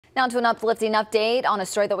Now to an uplifting update on a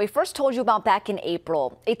story that we first told you about back in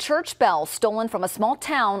April. A church bell stolen from a small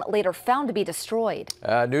town, later found to be destroyed.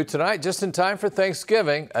 New tonight, just in time for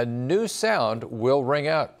Thanksgiving, a new sound will ring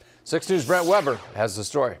out. 6 News' Brent Weber has the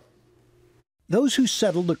story. Those who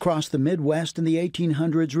settled across the Midwest in the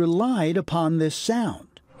 1800s relied upon this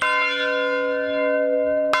sound.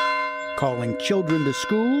 Calling children to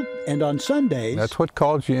school, and on Sundays... That's what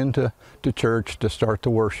calls you into church to start the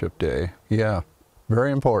worship day. Yeah,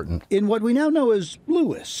 very important. In what we now know as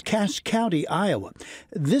Lewis, Cass County, Iowa.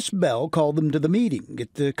 This bell called them to the meeting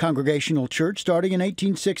at the Congregational Church starting in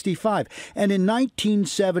 1865. And in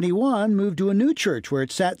 1971 moved to a new church where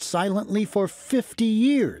it sat silently for 50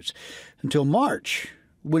 years. Until March,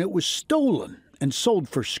 when it was stolen and sold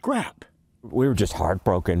for scrap. We were just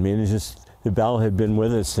heartbroken. I mean, it's just... The bell had been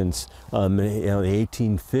with us since the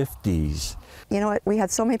 1850s. You know what? We had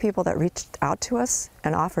so many people that reached out to us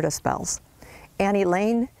and offered us bells. Annie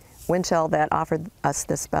Lane Winchell that offered us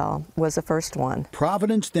this bell was the first one.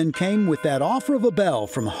 Providence then came with that offer of a bell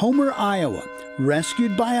from Homer, Iowa,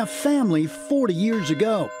 rescued by a family 40 years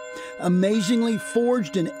ago. Amazingly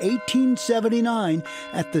forged in 1879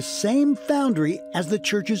 at the same foundry as the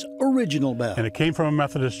church's original bell. And it came from a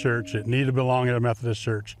Methodist church. It needed to belong at a Methodist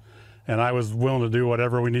church. And I was willing to do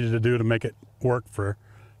whatever we needed to do to make it work for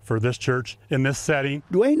this church in this setting.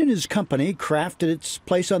 Dwayne and his company crafted its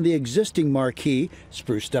place on the existing marquee,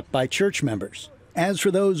 spruced up by church members. As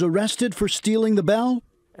for those arrested for stealing the bell,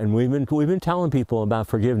 and we've been telling people about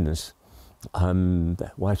forgiveness.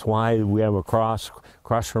 That's why we have a cross.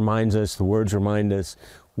 Cross reminds us, the words remind us,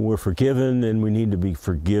 we're forgiven, and we need to be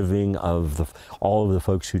forgiving of all of the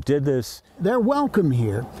folks who did this. They're welcome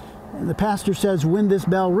here. And the pastor says when this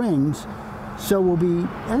bell rings, so will be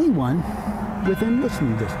anyone within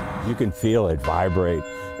listening distance. You can feel it vibrate,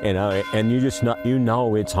 and you just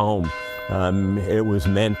know it's home. It was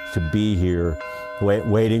meant to be here,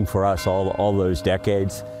 waiting for us all those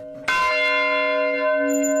decades.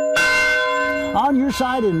 On your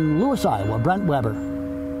side in Lewis, Iowa, Brent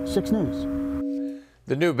Weber, 6 News.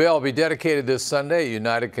 The new bell will be dedicated this Sunday at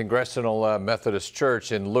United Congregational Methodist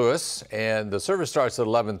Church in Lewis, and the service starts at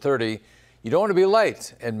 11:30. You don't want to be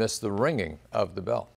late and miss the ringing of the bell.